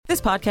This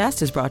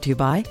podcast is brought to you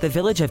by the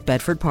Village of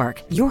Bedford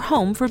Park, your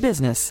home for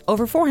business.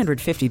 Over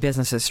 450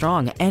 businesses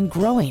strong and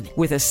growing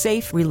with a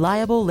safe,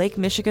 reliable Lake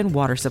Michigan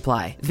water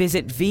supply.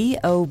 Visit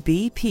VOBPBiz.com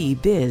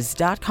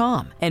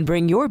and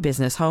bring your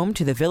business home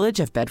to the Village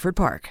of Bedford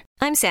Park.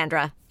 I'm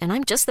Sandra, and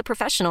I'm just the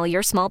professional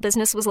your small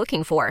business was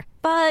looking for.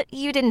 But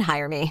you didn't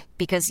hire me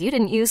because you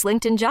didn't use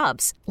LinkedIn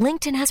Jobs.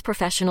 LinkedIn has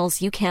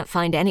professionals you can't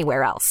find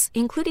anywhere else,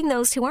 including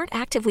those who aren't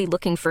actively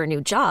looking for a new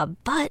job,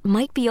 but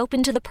might be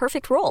open to the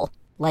perfect role,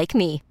 like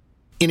me.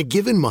 In a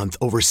given month,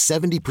 over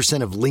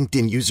 70% of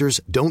LinkedIn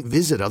users don't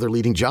visit other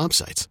leading job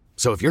sites.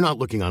 So if you're not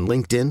looking on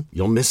LinkedIn,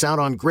 you'll miss out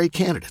on great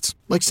candidates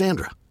like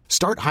Sandra.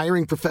 Start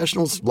hiring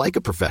professionals like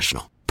a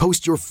professional.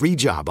 Post your free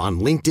job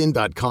on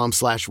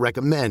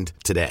linkedin.com/recommend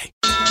today.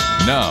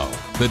 Now,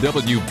 the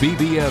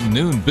WBBM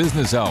Noon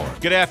Business Hour.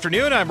 Good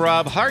afternoon. I'm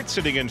Rob Hart,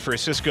 sitting in for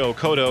Cisco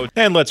Cotto.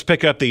 And let's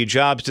pick up the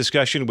jobs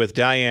discussion with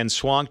Diane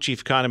Swonk,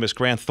 Chief Economist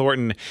Grant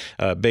Thornton,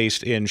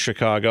 based in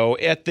Chicago.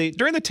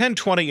 During the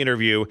 1020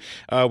 interview,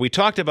 we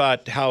talked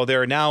about how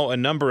there are now a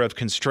number of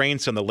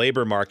constraints on the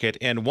labor market.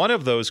 And one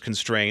of those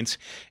constraints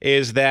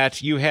is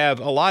that you have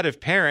a lot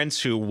of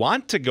parents who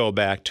want to go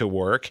back to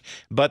work,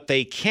 but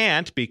they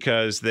can't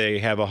because they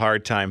have a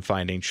hard time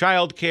finding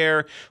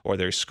childcare or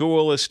their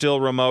school is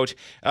still remote.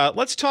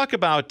 Let's talk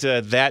about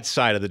that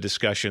side of the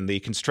discussion, the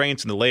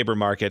constraints in the labor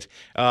market.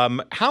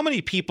 How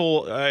many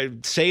people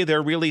say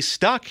they're really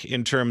stuck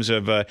in terms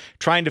of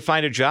trying to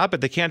find a job, but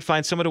they can't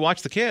find someone to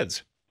watch the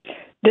kids?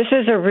 This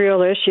is a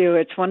real issue.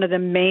 It's one of the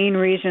main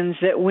reasons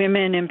that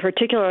women in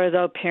particular,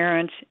 though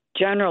parents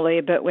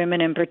generally, but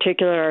women in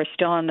particular, are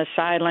still on the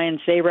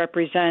sidelines. They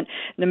represent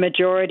the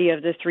majority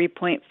of the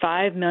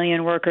 3.5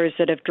 million workers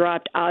that have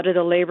dropped out of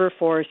the labor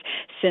force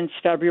since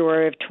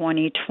February of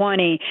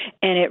 2020,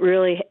 and it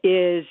really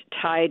is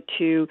tied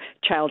to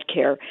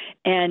childcare.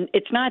 And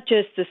it's not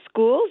just the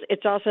schools,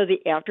 it's also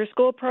the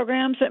after-school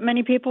programs that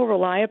many people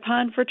rely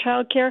upon for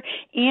childcare,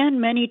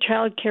 and many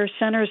childcare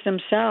centers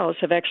themselves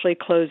have actually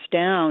closed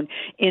down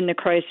in the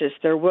crisis.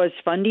 There was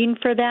funding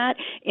for that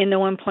in the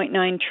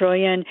 $1.9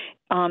 trillion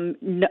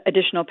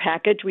additional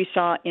package we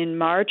saw in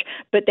March,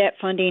 but that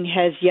funding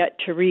has yet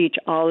to reach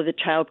all of the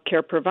child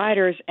care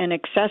providers, and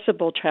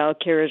accessible child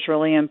care is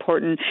really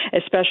important,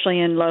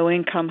 especially in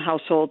low-income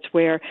households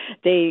where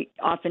they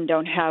often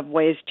don't have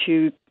ways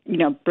to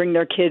bring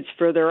their kids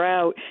further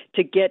out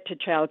to get to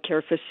child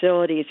care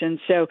facilities. And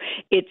so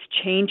it's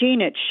changing,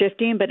 it's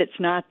shifting, but it's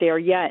not there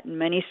yet. In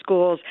many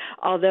schools,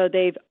 although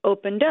they've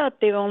opened up,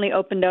 they've only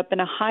opened up in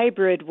a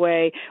hybrid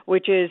way,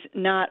 which is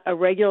not a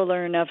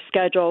regular enough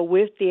schedule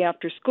with the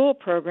after-school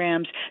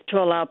programs to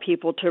allow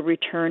people to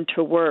return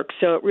to work.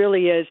 So it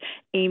really is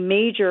a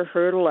major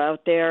hurdle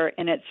out there,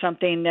 and it's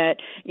something that,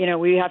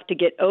 we have to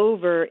get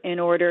over in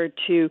order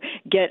to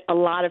get a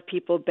lot of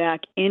people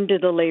back into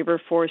the labor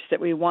force that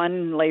we want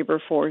in the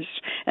labor force.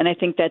 And I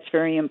think that's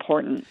very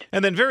important.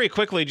 And then very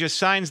quickly, just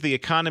signs the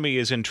economy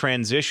is in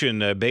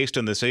transition based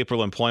on this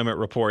April employment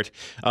report.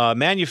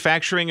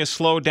 Manufacturing has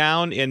slowed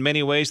down in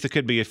many ways. That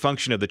could be a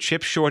function of the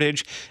chip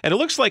shortage. And it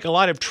looks like a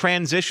lot of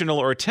transitional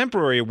or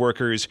temporary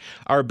workers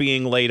are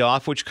being laid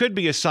off, which could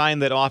be a sign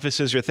that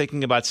offices are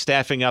thinking about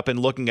staffing up and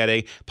looking at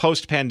a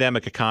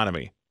post-pandemic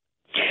economy.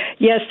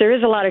 Yes, there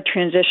is a lot of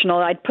transitional.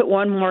 I'd put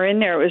one more in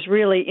there. It was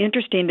really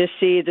interesting to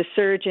see the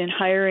surge in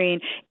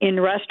hiring in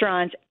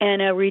restaurants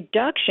and a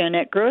reduction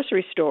at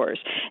grocery stores.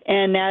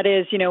 And that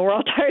is, we're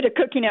all tired of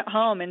cooking at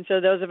home. And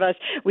so those of us,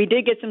 we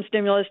did get some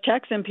stimulus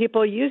checks and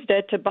people used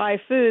it to buy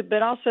food,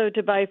 but also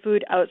to buy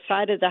food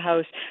outside of the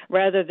house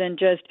rather than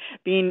just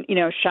being,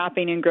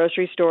 shopping in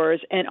grocery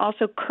stores. And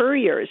also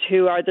couriers,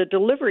 who are the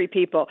delivery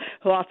people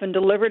who often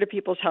deliver to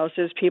people's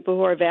houses. People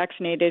who are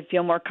vaccinated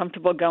feel more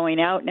comfortable going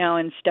out now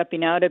and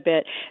stepping out a bit.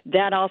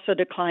 That also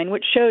declined,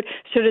 which showed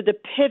sort of the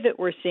pivot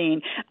we're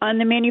seeing. On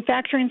the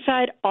manufacturing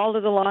side, all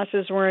of the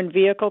losses were in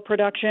vehicle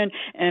production,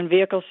 and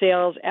vehicle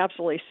sales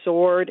absolutely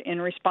soared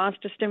in response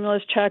to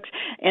stimulus checks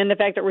and the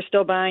fact that we're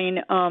still buying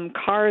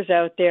cars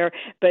out there,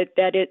 but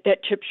that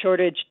chip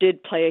shortage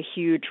did play a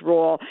huge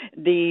role.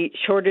 The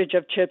shortage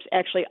of chips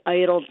actually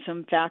idled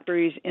some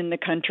factories in the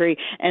country,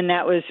 and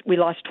we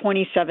lost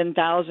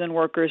 27,000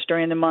 workers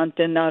during the month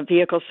in the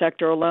vehicle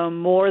sector alone,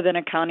 more than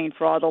accounting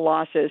for all the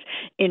losses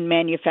in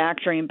manufacturing.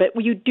 But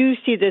you do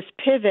see this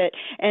pivot,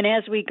 and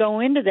as we go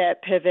into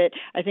that pivot,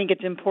 I think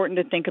it's important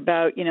to think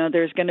about,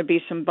 there's going to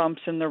be some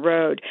bumps in the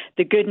road.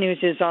 The good news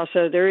is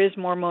also there is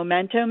more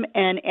momentum,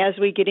 and as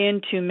we get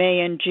into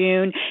May and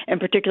June, and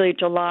particularly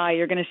July,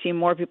 you're going to see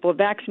more people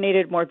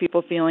vaccinated, more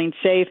people feeling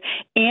safe,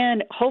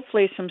 and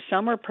hopefully some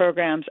summer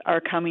programs are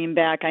coming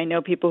back. I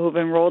know people who've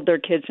enrolled their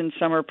kids in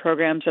summer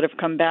programs that have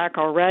come back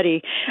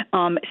already,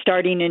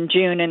 starting in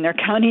June, and they're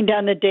counting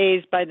down the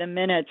days by the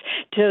minutes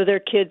till their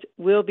kids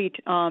will be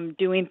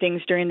doing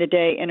things during the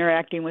day,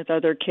 interacting with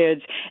other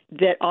kids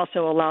that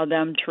also allow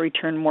them to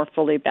return more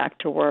fully back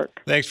to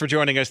work. Thanks for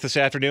joining us this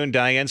afternoon,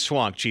 Diane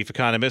Swank, Chief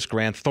Economist,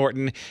 Grant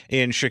Thornton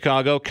in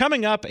Chicago.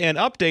 Coming up, an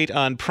update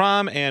on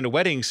prom and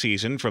wedding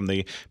season from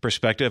the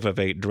perspective of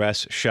a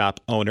dress shop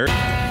owner.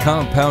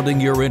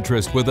 Compounding your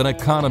interest with an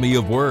economy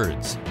of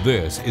words.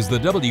 This is the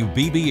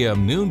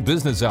WBBM Noon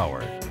Business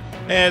Hour.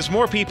 As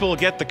more people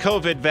get the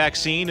COVID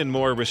vaccine and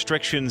more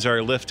restrictions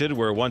are lifted,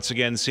 we're once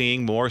again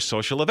seeing more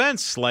social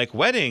events like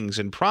weddings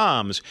and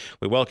proms.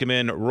 We welcome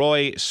in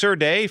Roy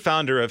Surday,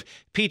 founder of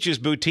Peaches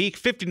Boutique,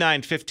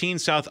 5915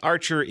 South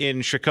Archer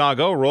in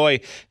Chicago.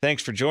 Roy,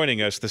 thanks for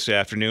joining us this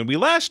afternoon. We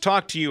last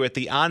talked to you at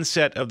the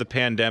onset of the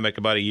pandemic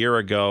about a year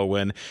ago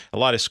when a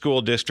lot of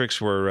school districts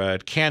were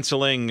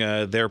canceling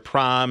their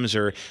proms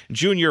or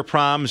junior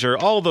proms or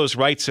all those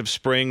rites of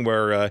spring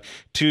where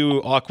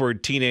two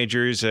awkward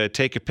teenagers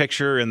take a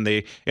picture in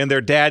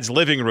their dad's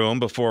living room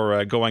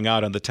before going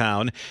out on the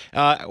town.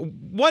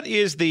 What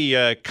is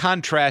the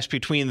contrast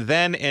between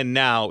then and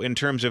now in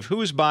terms of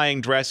who's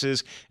buying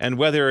dresses and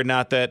whether or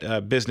not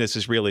that business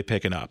is really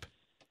picking up?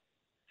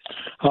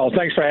 Oh,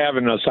 thanks for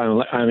having us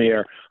on the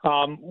air.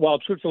 Well,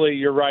 truthfully,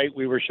 you're right.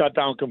 We were shut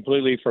down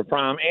completely for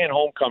prom and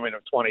homecoming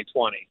of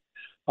 2020.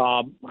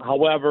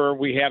 However,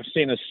 we have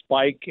seen a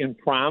spike in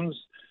proms.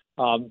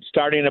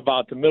 Starting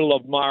about the middle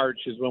of March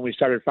is when we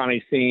started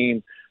finally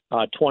seeing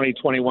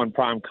 2021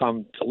 prom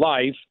come to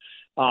life.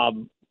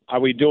 Are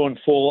we doing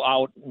full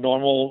out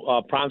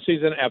normal prom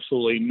season?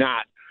 Absolutely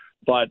not.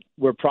 But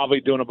we're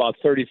probably doing about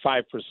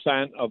 35%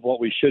 of what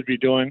we should be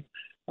doing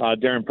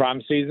during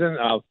prom season.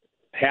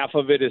 Half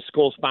of it is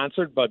school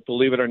sponsored, but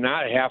believe it or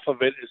not, half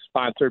of it is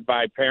sponsored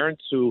by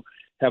parents who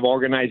have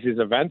organized these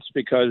events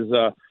because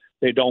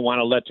they don't want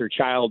to let their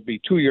child be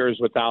 2 years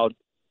without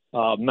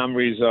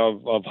memories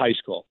of high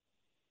school.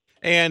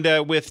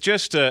 And with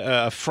just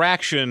a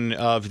fraction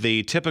of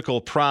the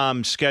typical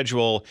prom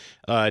schedule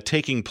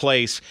taking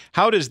place,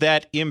 how does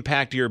that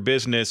impact your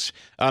business?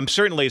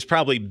 Certainly, it's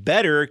probably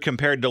better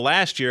compared to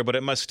last year, but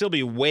it must still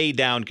be way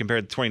down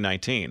compared to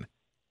 2019.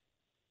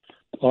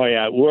 Oh,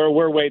 yeah,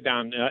 we're way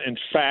down. In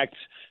fact,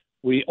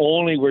 we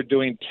only were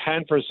doing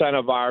 10%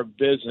 of our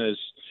business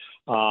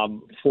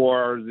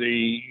for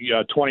the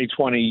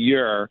 2020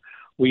 year.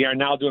 We are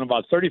now doing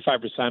about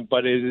 35%,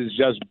 but it is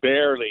just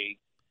barely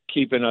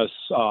keeping us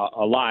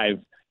alive.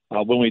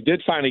 When we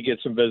did finally get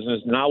some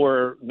business, now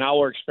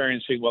we're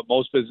experiencing what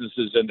most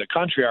businesses in the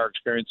country are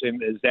experiencing,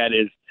 is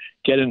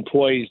get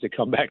employees to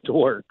come back to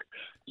work.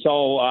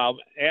 So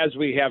as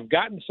we have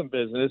gotten some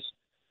business,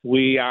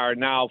 we are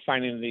now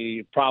finding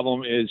the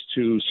problem is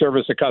to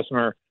service a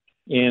customer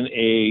in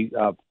a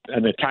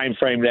time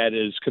frame that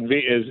is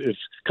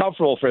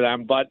comfortable for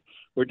them. But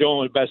we're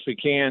doing the best we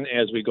can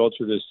as we go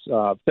through this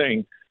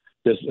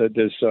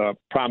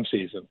prom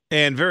season.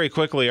 And very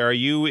quickly, are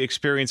you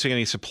experiencing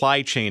any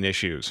supply chain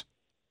issues?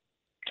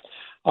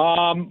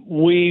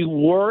 We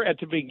were at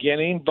the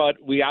beginning, but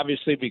we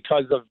obviously,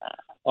 because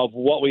of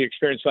what we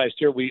experienced last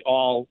year, we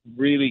all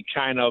really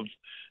kind of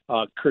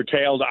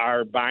curtailed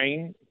our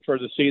buying for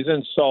the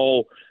season.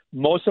 So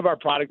most of our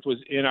product was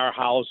in our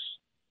house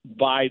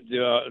by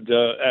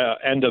the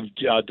end of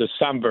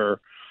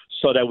December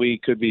so that we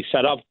could be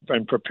set up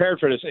and prepared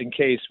for this in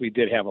case we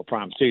did have a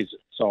prom season.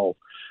 So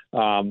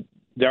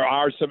there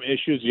are some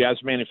issues. Yes,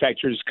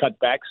 manufacturers cut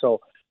back. So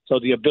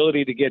the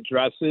ability to get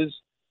dresses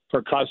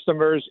for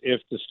customers,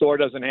 if the store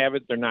doesn't have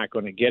it, they're not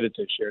going to get it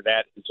this year.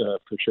 That is a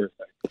for sure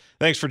thing.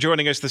 Thanks for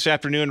joining us this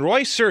afternoon.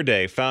 Roy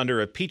Surday,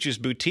 founder of Peaches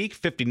Boutique,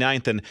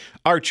 59th and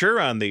Archer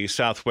on the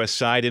southwest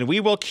side, and we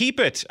will keep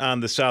it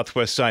on the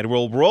southwest side.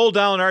 We'll roll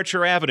down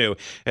Archer Avenue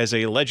as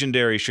a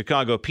legendary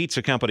Chicago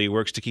pizza company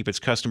works to keep its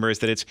customers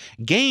that it's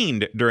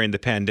gained during the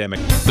pandemic.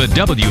 The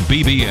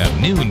WBBM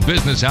Noon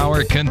Business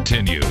Hour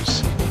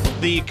continues.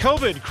 The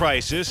COVID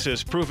crisis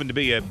has proven to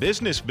be a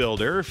business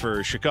builder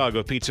for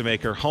Chicago pizza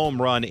maker Home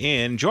Run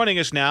Inn. Joining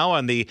us now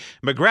on the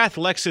McGrath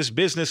Lexus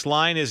business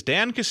line is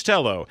Dan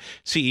Costello,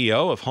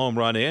 CEO of Home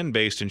Run Inn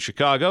based in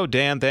Chicago.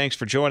 Dan, thanks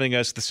for joining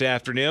us this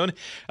afternoon.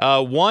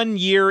 1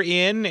 year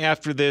in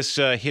after this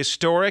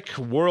historic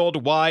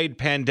worldwide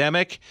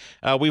pandemic,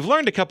 we've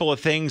learned a couple of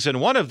things,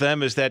 and one of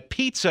them is that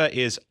pizza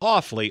is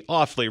awfully,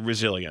 awfully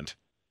resilient.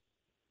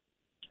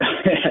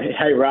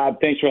 Hey,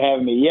 Rob, thanks for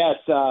having me. Yes,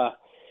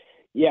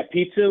 yeah,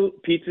 pizza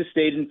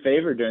stayed in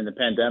favor during the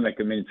pandemic.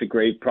 I mean, it's a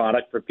great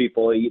product for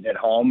people eating at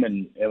home,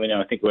 and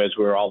I think as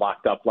we were all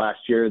locked up last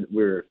year,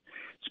 we were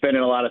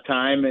spending a lot of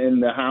time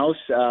in the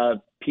house.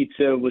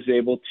 Pizza was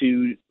able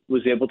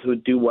to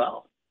do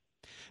well.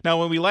 Now,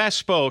 when we last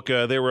spoke,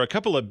 there were a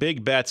couple of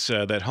big bets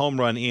that Home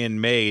Run Inn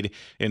made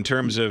in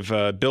terms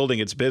of building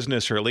its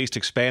business or at least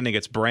expanding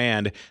its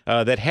brand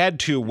that had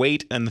to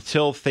wait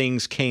until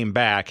things came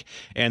back,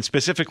 and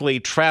specifically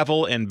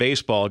travel and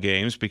baseball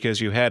games,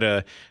 because you had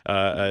an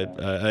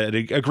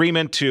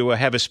agreement to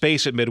have a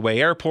space at Midway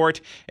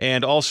Airport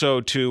and also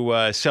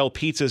to sell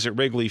pizzas at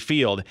Wrigley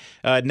Field.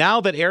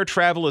 Now that air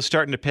travel is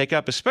starting to pick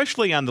up,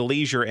 especially on the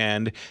leisure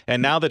end,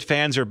 and now that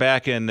fans are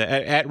back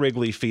at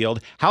Wrigley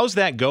Field, how's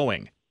that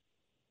going?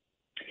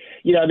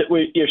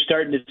 that you're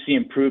starting to see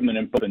improvement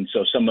in both. And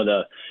so some of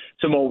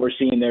what we're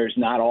seeing there is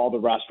not all the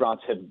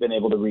restaurants have been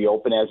able to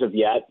reopen as of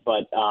yet,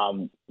 but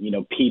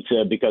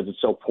pizza, because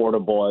it's so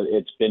portable,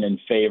 it's been in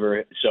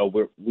favor. So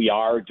we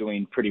are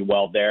doing pretty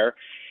well there.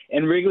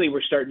 And Wrigley,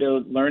 we're starting to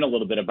learn a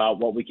little bit about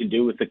what we can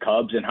do with the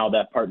Cubs and how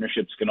that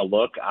partnership's going to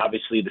look.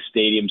 Obviously, the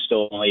stadium's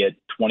still only at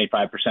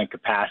 25%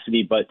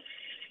 capacity, but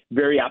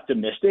very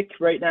optimistic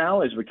right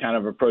now as we're kind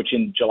of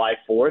approaching July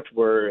 4th,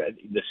 where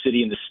the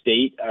city and the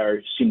state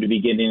seem to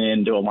be getting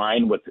into a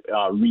line with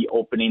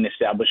reopening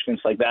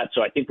establishments like that.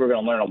 So I think we're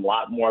going to learn a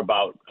lot more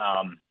about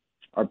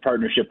our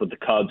partnership with the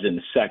Cubs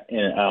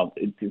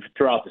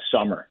throughout the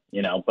summer,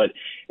 But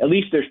at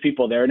least there's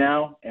people there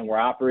now, and we're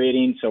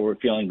operating, so we're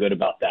feeling good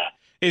about that.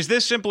 Is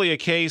this simply a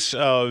case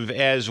of,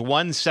 as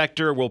one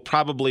sector will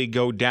probably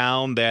go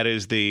down, that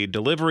is the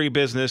delivery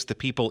business, the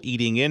people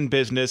eating in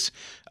business,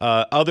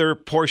 other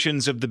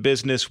portions of the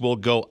business will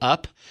go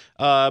up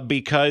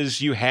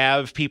because you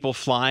have people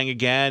flying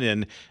again,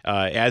 and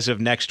as of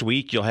next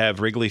week, you'll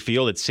have Wrigley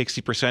Field at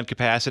 60%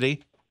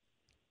 capacity?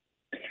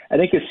 I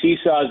think a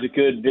seesaw is a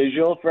good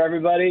visual for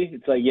everybody.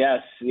 It's like, yes,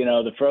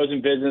 the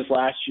frozen business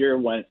last year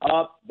went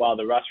up while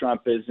the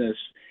restaurant business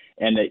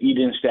and the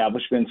eating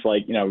establishments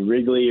like,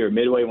 Wrigley or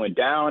Midway went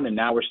down. And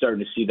now we're starting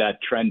to see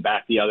that trend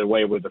back the other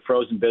way, where the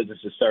frozen business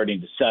is starting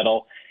to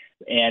settle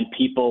and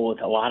people with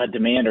a lot of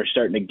demand are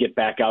starting to get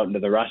back out into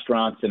the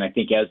restaurants. And I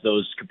think as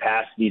those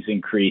capacities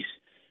increase,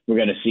 we're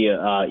going to see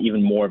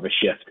even more of a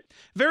shift.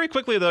 Very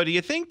quickly, though, do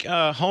you think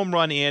Home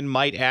Run Inn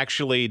might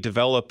actually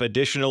develop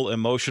additional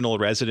emotional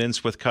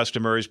resonance with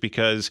customers?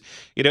 Because,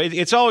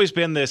 it's always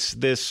been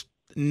this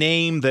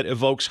name that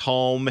evokes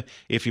home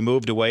if you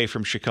moved away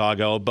from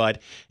Chicago.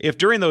 But if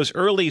during those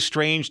early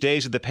strange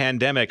days of the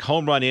pandemic,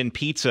 Home Run Inn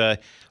Pizza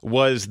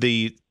was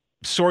the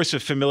source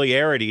of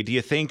familiarity, do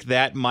you think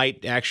that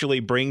might actually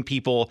bring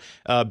people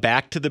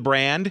back to the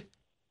brand?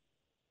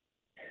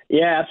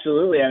 Yeah,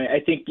 absolutely. I mean, I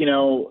think,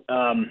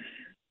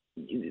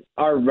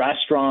 our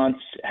restaurants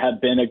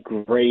have been a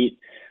great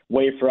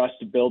way for us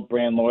to build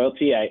brand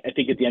loyalty. I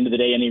think at the end of the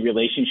day, any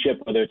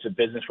relationship, whether it's a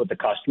business with the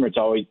customer,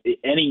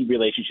 any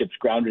relationship's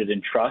grounded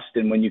in trust.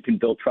 And when you can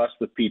build trust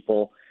with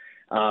people,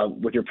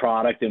 with your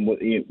product and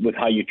with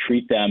how you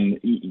treat them,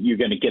 you're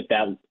going to get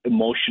that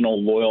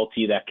emotional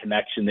loyalty, that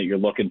connection that you're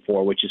looking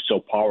for, which is so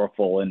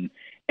powerful in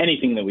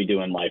anything that we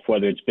do in life,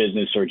 whether it's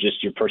business or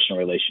just your personal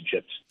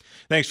relationships.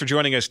 Thanks for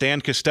joining us,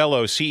 Dan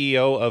Costello,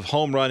 CEO of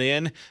Home Run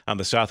Inn on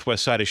the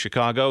southwest side of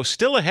Chicago.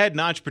 Still ahead in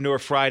Entrepreneur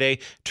Friday,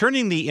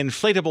 turning the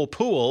inflatable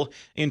pool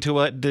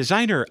into a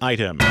designer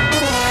item.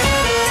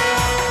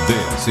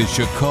 This is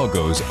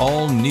Chicago's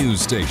all-news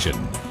station,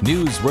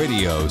 News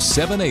Radio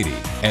 780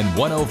 and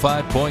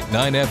 105.9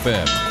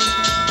 FM.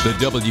 The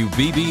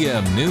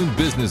WBBM Noon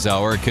Business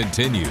Hour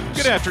continues.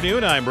 Good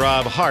afternoon. I'm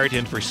Rob Hart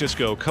in for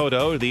Cisco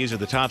Cotto. These are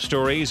the top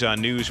stories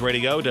on News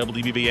Radio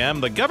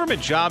WBBM. The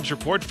government jobs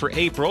report for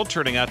April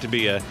turning out to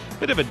be a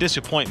bit of a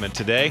disappointment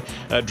today.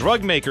 A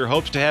drug maker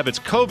hopes to have its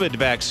COVID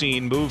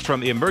vaccine moved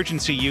from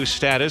emergency use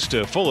status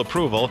to full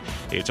approval.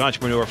 It's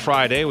Entrepreneur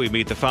Friday. We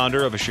meet the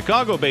founder of a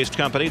Chicago-based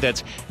company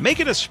that's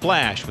making a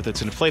splash with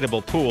its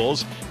inflatable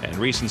pools. And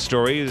recent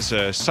stories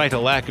cite a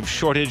lack of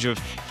shortage of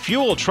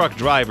fuel truck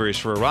drivers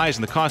for a rise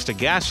in the cost of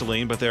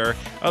gasoline, but there are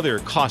other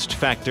cost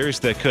factors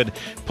that could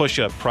push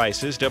up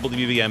prices.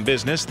 WBBM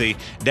Business, the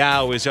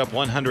Dow is up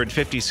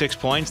 156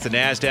 points, the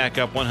NASDAQ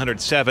up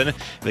 107,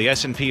 the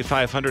S&P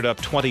 500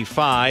 up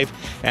 25.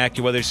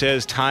 AccuWeather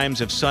says times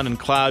of sun and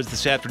clouds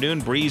this afternoon,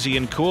 breezy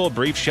and cool.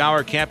 Brief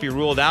shower can't be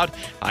ruled out.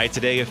 High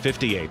today of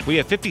 58. We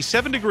have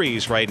 57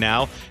 degrees right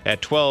now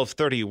at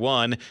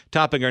 12:31.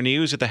 Topping our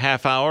news at the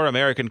half hour,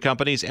 American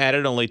companies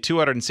added only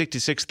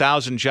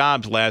 266,000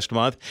 jobs last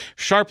month,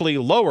 sharply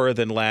lower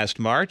than last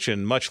March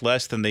and much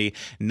less than the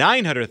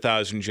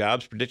 900,000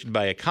 jobs predicted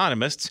by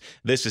economists.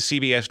 This is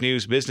CBS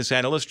News business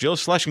analyst Jill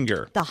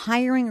Schlesinger. The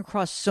hiring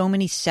across so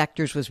many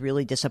sectors was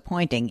really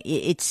disappointing.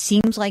 It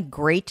seems like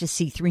great to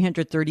see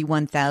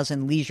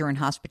 331,000 leisure and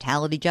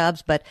hospitality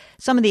jobs, but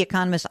some of the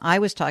economists I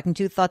was talking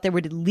to thought there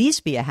would at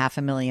least be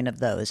 500,000 of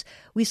those.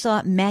 We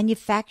saw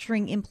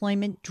manufacturing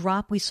employment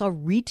drop. We saw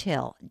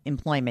retail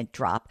employment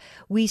drop.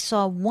 We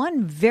saw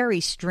one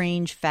very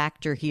strange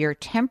factor here,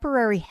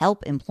 temporary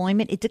help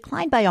employment. It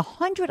declined by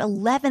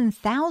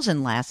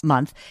 111,000 last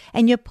month.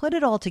 And you put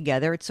it all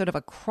together, it's sort of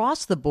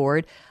across the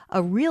board,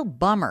 a real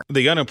bummer.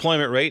 The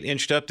unemployment rate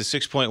inched up to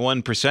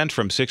 6.1%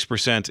 from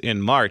 6%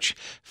 in March.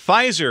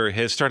 Pfizer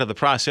has started the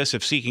process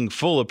of seeking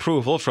full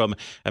approval from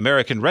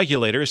American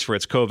regulators for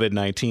its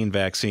COVID-19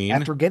 vaccine.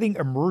 After getting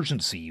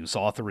emergency use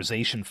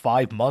authorization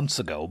 5 months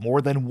ago,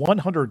 more than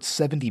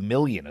 170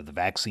 million of the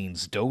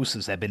vaccine's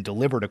doses have been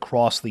delivered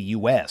across the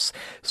U.S.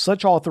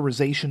 Such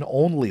authorization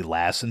only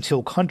lasts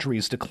until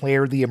countries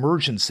declare the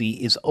emergency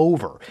is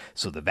over,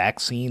 so the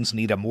vaccines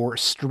need a more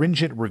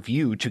stringent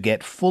review to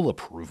get full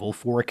approval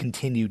for a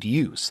continued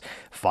use.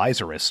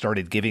 Pfizer has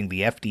started giving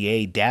the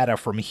FDA data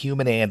from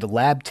human and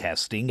lab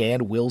testing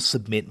and will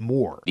submit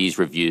more. These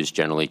reviews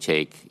generally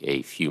take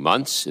a few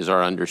months, is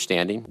our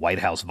understanding. White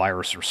House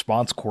Virus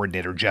Response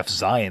Coordinator Jeff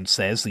Zients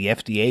says the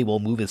FDA will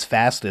move as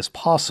fast as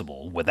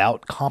possible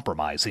without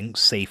compromising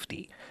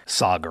safety.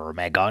 Sagar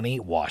Magani,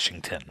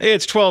 Washington.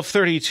 It's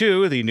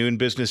 12:32, the noon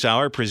business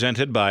hour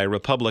presented by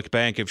Republic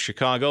Bank of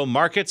Chicago.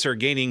 Markets are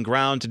gaining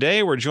ground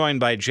today. We're joined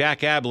by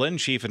Jack Ablin,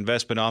 Chief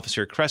Investment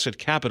Officer, Crescent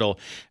Capital,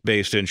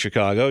 based in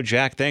Chicago.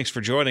 Jack, thanks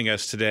for joining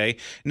us today.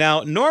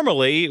 Now,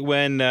 normally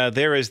when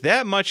there is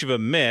that much of a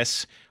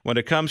miss when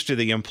it comes to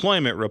the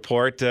employment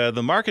report,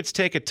 the markets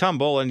take a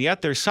tumble, and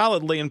yet they're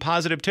solidly in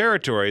positive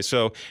territory.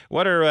 So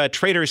what are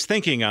traders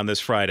thinking on this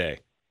Friday?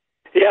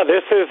 Yeah,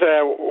 this is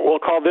we'll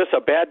call this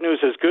a bad news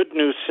is good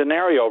news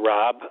scenario,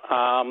 Rob.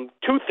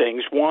 Two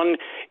things. One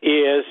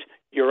is,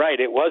 you're right,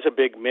 it was a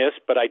big miss,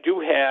 but I do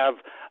have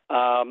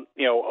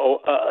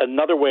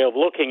another way of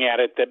looking at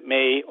it that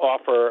may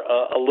offer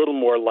a little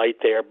more light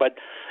there. But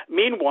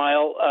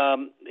meanwhile,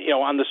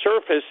 on the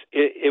surface,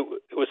 it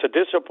was a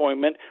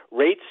disappointment.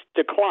 Rates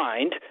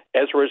declined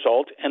as a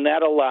result, and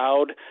that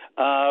allowed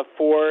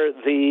for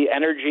the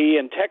energy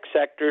and tech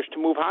sectors to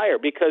move higher.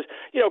 Because,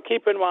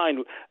 keep in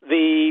mind,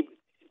 the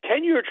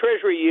 10-year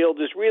Treasury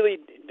yield is really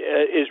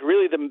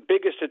the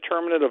biggest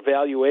determinant of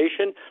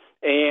valuation.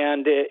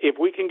 And if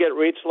we can get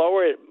rates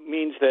lower, it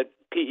means that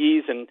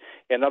PEs and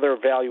other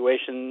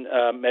valuation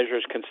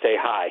measures can stay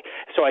high.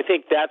 So I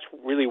think that's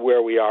really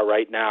where we are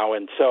right now.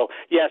 And so,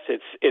 yes,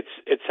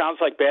 it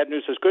sounds like bad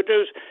news is good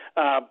news,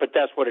 but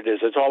that's what it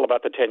is. It's all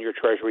about the 10-year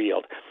Treasury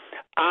yield.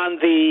 On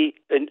the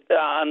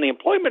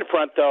employment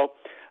front, though,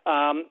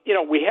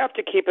 we have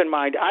to keep in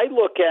mind. I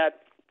look at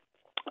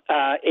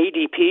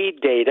ADP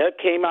data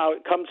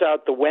comes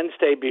out the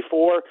Wednesday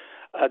before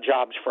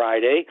Jobs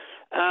Friday.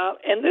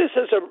 And this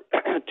is,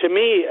 to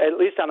me, at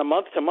least on a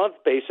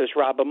month-to-month basis,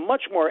 Rob, a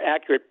much more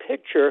accurate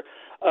picture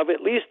of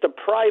at least the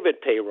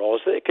private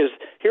payrolls, because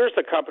here's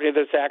the company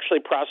that's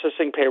actually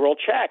processing payroll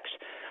checks.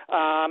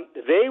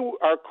 They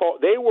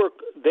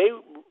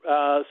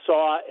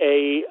saw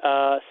a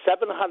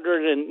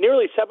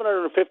nearly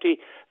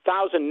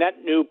 750,000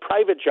 net new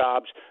private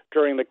jobs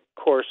during the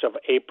course of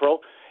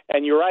April.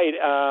 And you're right,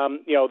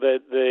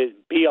 the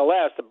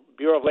BLS, the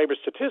Bureau of Labor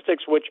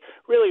Statistics, which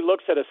really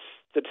looks at a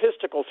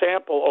statistical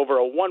sample over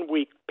a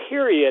 1-week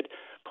period,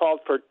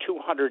 called for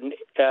 200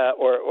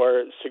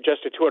 or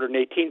suggested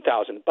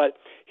 218,000. But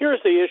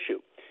here's the issue.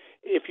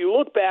 If you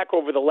look back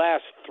over the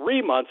last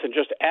 3 months and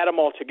just add them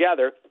all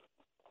together,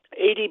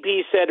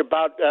 ADP said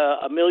about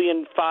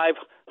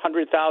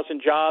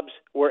 1,500,000 jobs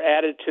were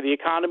added to the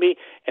economy,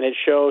 and it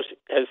shows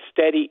a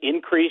steady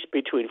increase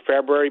between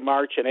February,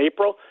 March, and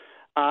April.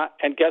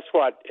 And guess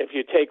what? If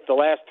you take the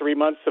last 3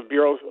 months of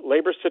Bureau of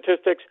Labor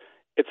Statistics,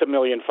 it's 1.5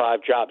 million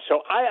jobs.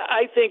 So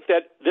I think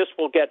that this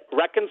will get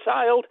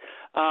reconciled,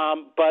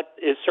 but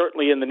is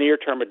certainly in the near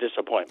term a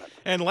disappointment.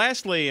 And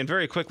lastly, and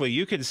very quickly,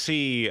 you could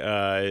see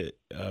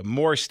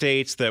more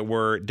states that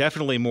were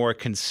definitely more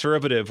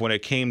conservative when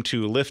it came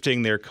to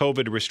lifting their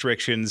COVID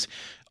restrictions.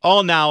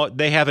 All now,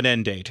 they have an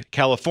end date.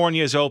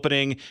 California is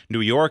opening.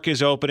 New York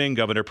is opening.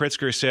 Governor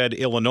Pritzker said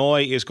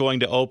Illinois is going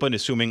to open,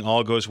 assuming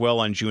all goes well,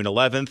 on June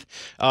 11th.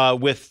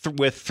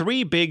 With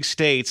three big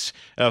states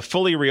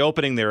fully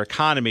reopening their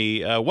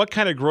economy, what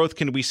kind of growth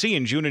can we see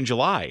in June and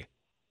July?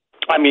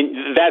 I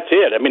mean, that's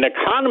it. I mean,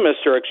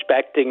 economists are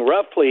expecting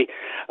roughly,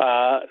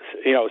 6%,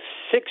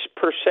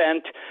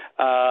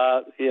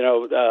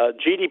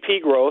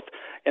 GDP growth,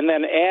 and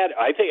then add,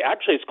 I think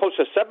actually it's close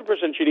to 7%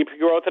 GDP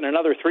growth and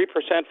another 3%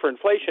 for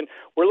inflation.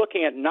 We're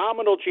looking at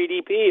nominal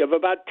GDP of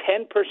about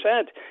 10%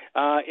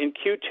 in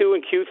Q2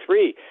 and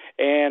Q3.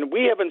 And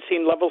we haven't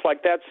seen levels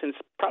like that since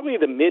probably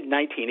the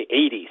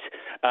mid-1980s.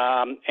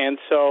 And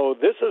so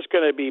this is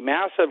going to be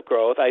massive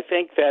growth. I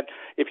think that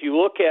if you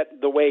look at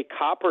the way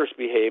copper's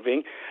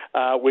behaving,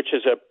 which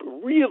is a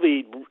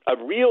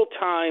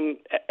real-time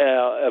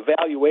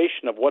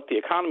evaluation of what the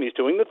economy is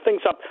doing, the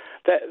thing's up,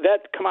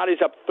 that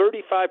commodity's up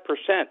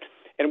 35%.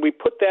 And we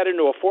put that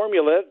into a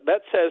formula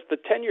that says the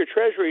 10-year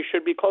Treasury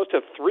should be close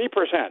to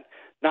 3%,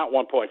 not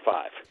 1.5.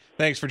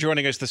 Thanks for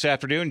joining us this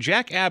afternoon.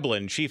 Jack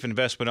Ablin, Chief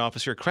Investment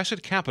Officer,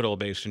 Crescent Capital,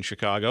 based in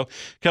Chicago.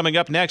 Coming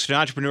up next on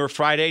Entrepreneur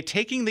Friday,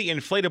 taking the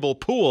inflatable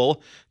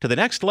pool to the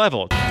next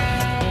level.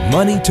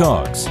 Money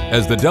Talks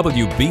as the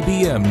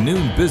WBBM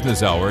Noon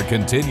Business Hour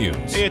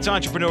continues. It's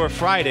Entrepreneur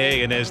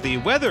Friday, and as the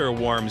weather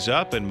warms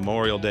up and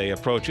Memorial Day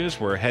approaches,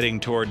 we're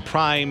heading toward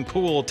prime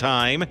pool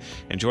time.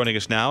 And joining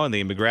us now on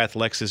the McGrath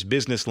Lexus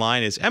business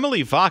line is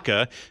Emily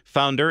Vaca,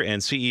 founder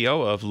and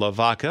CEO of La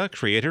Vaca,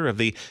 creator of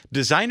the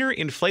designer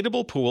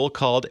inflatable pool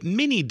called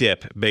Mini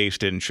Dip,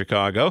 based in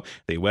Chicago.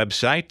 The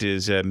website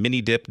is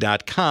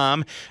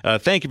minidip.com.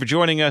 Thank you for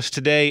joining us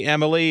today,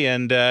 Emily.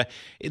 And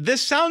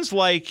this sounds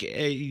like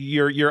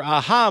your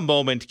aha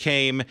moment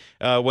came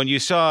when you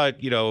saw,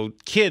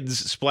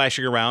 kids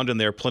splashing around in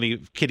their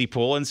kiddie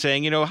pool and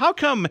saying, how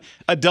come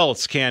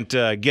adults can't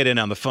get in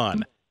on the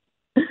fun?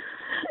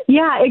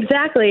 Yeah,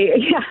 exactly.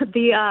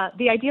 Yeah,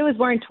 the idea was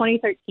born in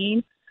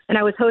 2013. and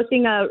I was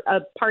hosting a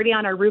party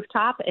on our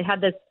rooftop. It had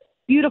this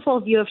beautiful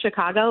view of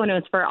Chicago, and it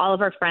was for all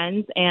of our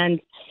friends. And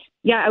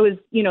yeah, I was,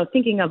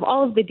 thinking of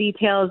all of the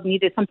details,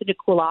 needed something to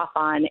cool off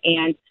on,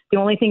 and the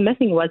only thing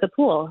missing was a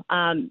pool.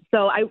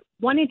 So I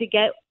wanted to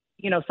get,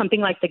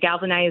 something like the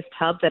galvanized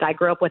tub that I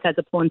grew up with as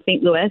a pool in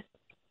St. Louis.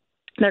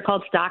 They're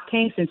called stock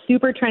tanks and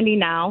super trendy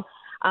now.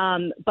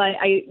 But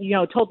I,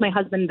 told my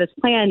husband this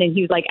plan, and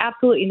he was like,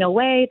 absolutely no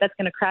way. That's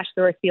going to crash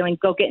through our ceiling.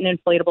 Go get an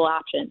inflatable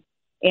option.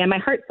 And my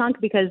heart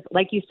sunk because,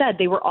 like you said,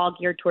 they were all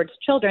geared towards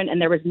children, and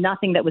there was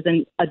nothing that was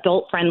an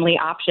adult-friendly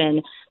option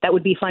that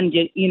would be fun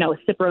to,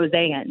 sip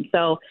rosé in.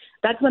 So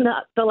that's when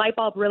the light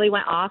bulb really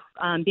went off.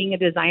 Being a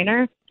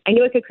designer, I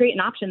knew I could create an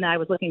option that I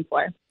was looking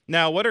for.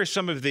 Now, what are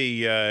some of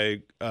the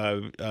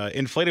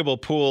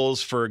inflatable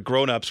pools for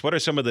grown-ups? What are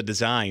some of the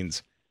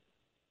designs?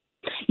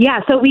 Yeah,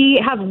 so we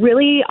have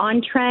really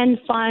on-trend,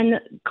 fun,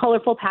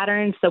 colorful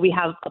patterns. So we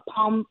have a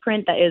palm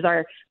print that is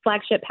our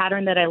flagship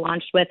pattern that I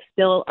launched with,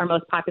 still our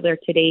most popular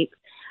to date.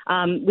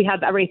 We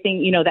have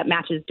everything, that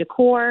matches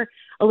decor,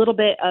 a little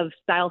bit of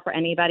style for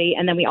anybody.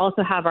 And then we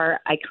also have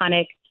our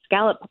iconic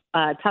scallop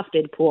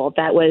tufted pool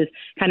that was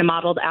kind of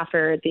modeled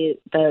after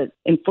the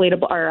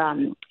inflatable or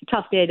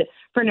tufted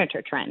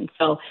furniture trend.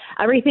 So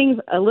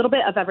a little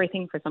bit of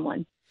everything for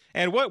someone.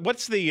 And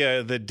what's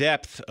the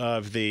depth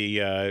of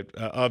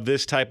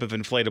this type of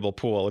inflatable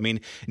pool? I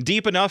mean,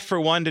 deep enough for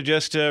one to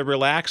just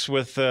relax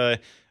with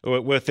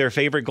their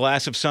favorite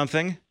glass of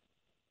something?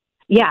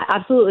 Yeah,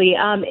 absolutely.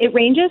 It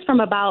ranges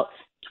from about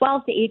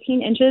 12 to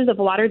 18 inches of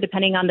water,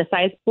 depending on the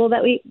size pool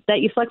that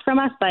you select from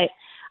us. But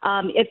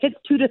it fits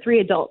 2 to 3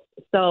 adults.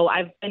 So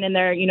I've been in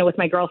there, with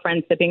my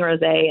girlfriend sipping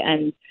rosé,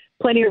 and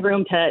plenty of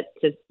room to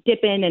dip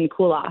in and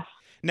cool off.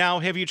 Now,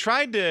 have you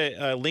tried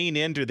to lean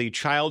into the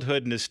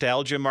childhood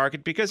nostalgia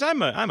market? Because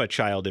I'm a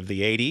child of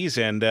the '80s,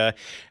 and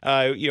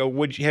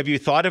have you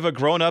thought of a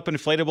grown-up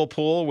inflatable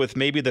pool with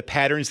maybe the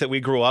patterns that we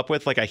grew up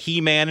with, like a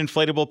He-Man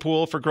inflatable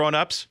pool for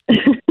grown-ups?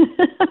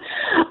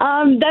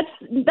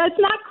 That's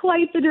not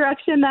quite the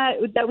direction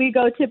that we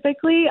go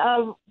typically.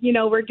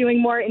 We're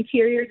doing more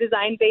interior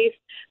design-based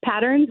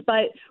patterns,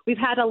 but we've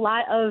had a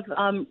lot of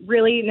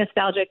really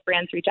nostalgic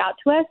brands reach out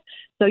to us.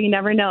 So you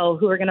never know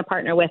who we're going to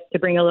partner with to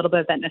bring a little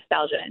bit of that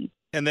nostalgia in.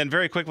 And then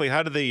very quickly,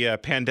 how did the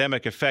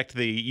pandemic affect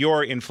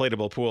your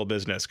inflatable pool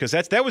business? Because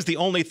that was the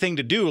only thing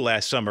to do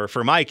last summer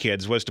for my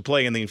kids, was to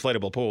play in the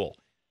inflatable pool.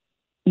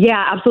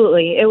 Yeah,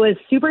 absolutely. It was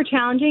super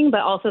challenging, but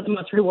also the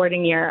most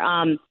rewarding year.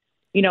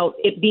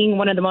 It being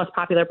one of the most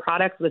popular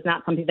products was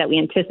not something that we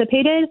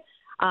anticipated,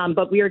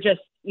 but we were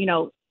just,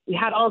 we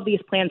had all of these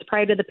plans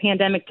prior to the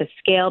pandemic to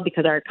scale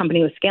because our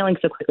company was scaling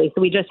so quickly.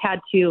 So we just had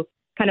to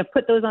kind of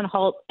put those on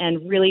halt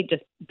and really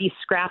just be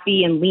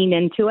scrappy and lean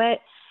into it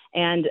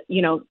and,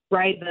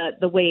 ride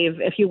the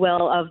wave, if you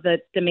will, of the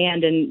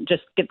demand and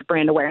just get the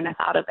brand awareness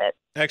out of it.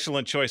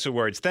 Excellent choice of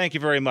words. Thank you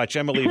very much,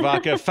 Emily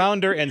Vaca,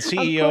 founder and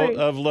CEO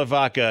of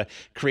Lavaca,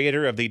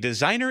 creator of the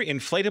designer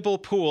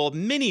inflatable pool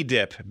Mini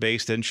Dip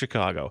based in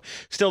Chicago.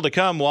 Still to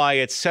come, why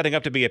it's setting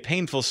up to be a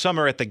painful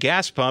summer at the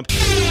gas pump.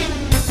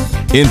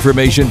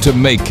 Information to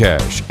make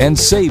cash and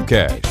save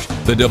cash.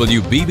 The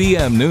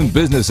WBBM Noon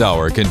Business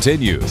Hour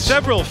continues.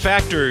 Several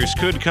factors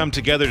could come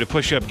together to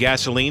push up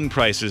gasoline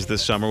prices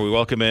this summer. We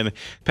welcome in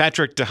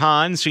Patrick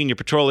DeHaan, Senior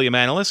Petroleum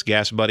Analyst,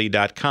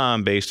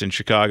 GasBuddy.com, based in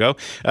Chicago.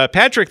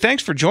 Patrick,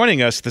 thanks for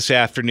joining us this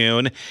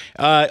afternoon.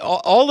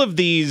 All of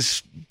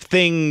these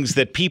things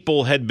that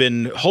people had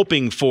been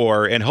hoping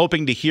for and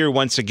hoping to hear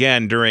once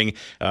again during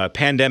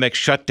pandemic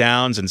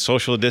shutdowns and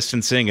social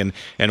distancing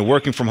and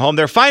working from home,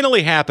 they're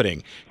finally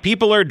happening.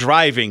 People are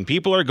driving.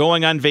 People are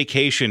going on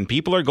vacation.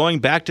 People are going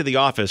back to the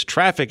office.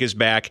 Traffic is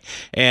back.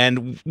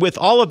 And with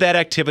all of that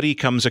activity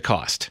comes a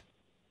cost.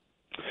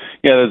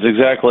 Yeah, that's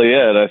exactly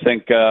it. I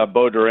think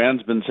Bo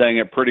Duran's been saying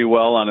it pretty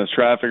well on his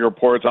traffic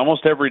reports.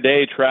 Almost every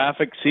day,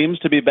 traffic seems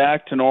to be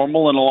back to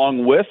normal, and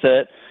along with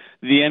it,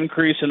 the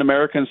increase in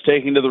Americans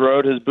taking to the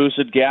road has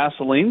boosted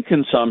gasoline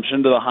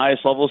consumption to the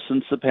highest level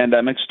since the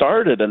pandemic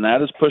started, and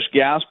that has pushed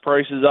gas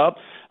prices up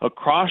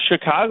across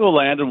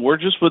Chicagoland, and we're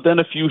just within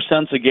a few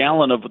cents a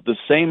gallon of the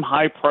same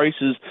high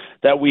prices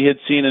that we had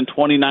seen in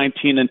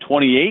 2019 and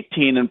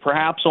 2018, and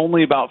perhaps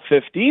only about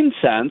 15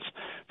 cents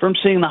from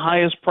seeing the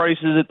highest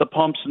prices at the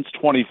pump since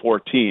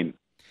 2014.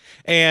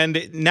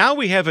 And now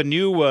we have a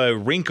new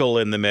wrinkle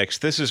in the mix.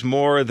 This is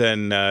more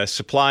than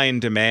supply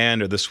and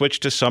demand or the switch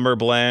to summer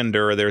blend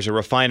or there's a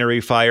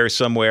refinery fire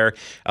somewhere.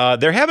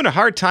 They're having a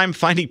hard time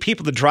finding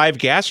people to drive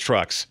gas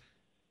trucks.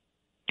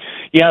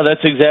 Yeah,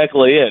 that's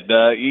exactly it.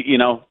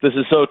 This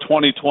is so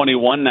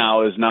 2021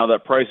 now that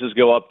prices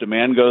go up,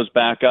 demand goes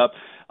back up.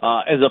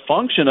 As a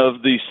function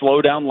of the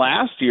slowdown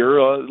last year,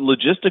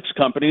 logistics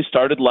companies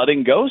started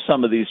letting go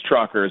some of these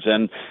truckers.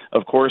 And,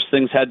 of course,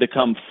 things had to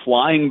come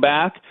flying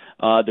back.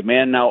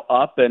 Demand now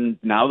up, and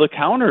now the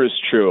counter is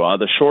true.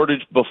 The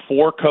shortage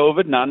before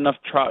COVID, not enough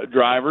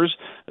drivers,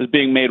 is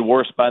being made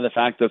worse by the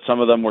fact that some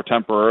of them were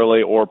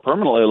temporarily or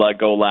permanently let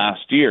go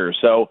last year.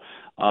 So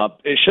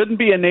it shouldn't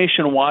be a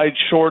nationwide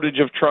shortage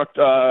of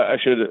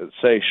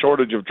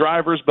shortage of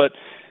drivers, but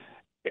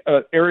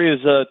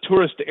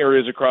tourist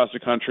areas across the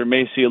country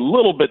may see a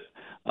little bit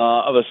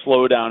of a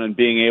slowdown in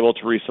being able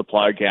to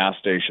resupply gas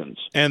stations.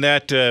 And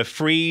that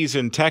freeze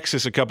in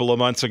Texas a couple of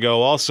months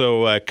ago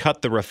also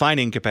cut the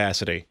refining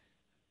capacity.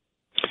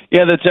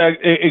 Yeah, that's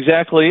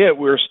exactly it.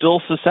 We're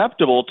still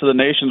susceptible to the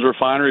nation's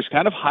refineries,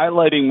 kind of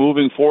highlighting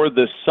moving forward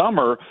this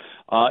summer.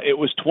 It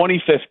was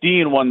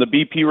 2015 when the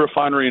BP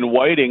refinery in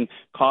Whiting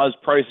caused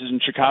prices in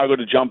Chicago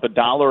to jump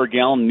 $1 a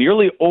gallon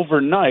nearly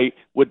overnight.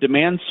 With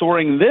demand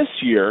soaring this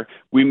year,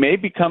 we may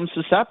become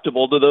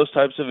susceptible to those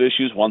types of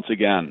issues once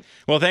again.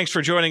 Well, thanks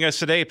for joining us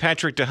today.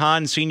 Patrick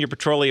DeHaan, Senior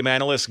Petroleum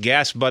Analyst,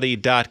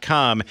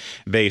 GasBuddy.com,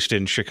 based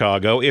in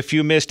Chicago. If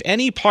you missed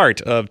any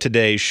part of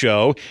today's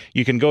show,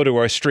 you can go to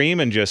our stream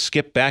and just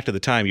skip back to the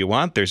time you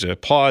want. There's a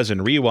pause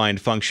and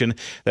rewind function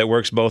that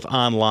works both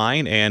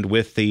online and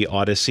with the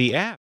Odyssey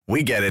app.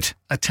 We get it.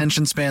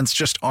 Attention spans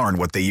just aren't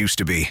what they used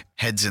to be.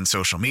 Heads in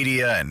social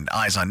media and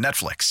eyes on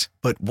Netflix.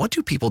 But what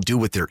do people do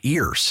with their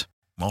ears?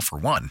 Well, for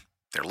one,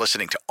 they're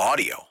listening to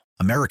audio.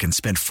 Americans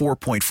spend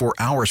 4.4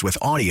 hours with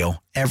audio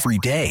every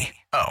day.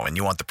 Oh, and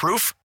you want the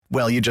proof?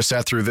 Well, you just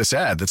sat through this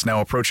ad that's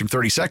now approaching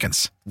 30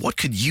 seconds. What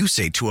could you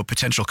say to a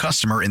potential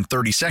customer in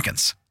 30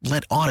 seconds?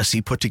 Let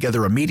Odyssey put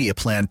together a media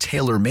plan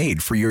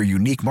tailor-made for your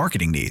unique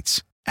marketing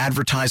needs.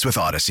 Advertise with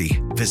Odyssey.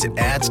 Visit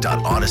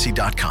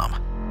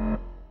ads.odyssey.com.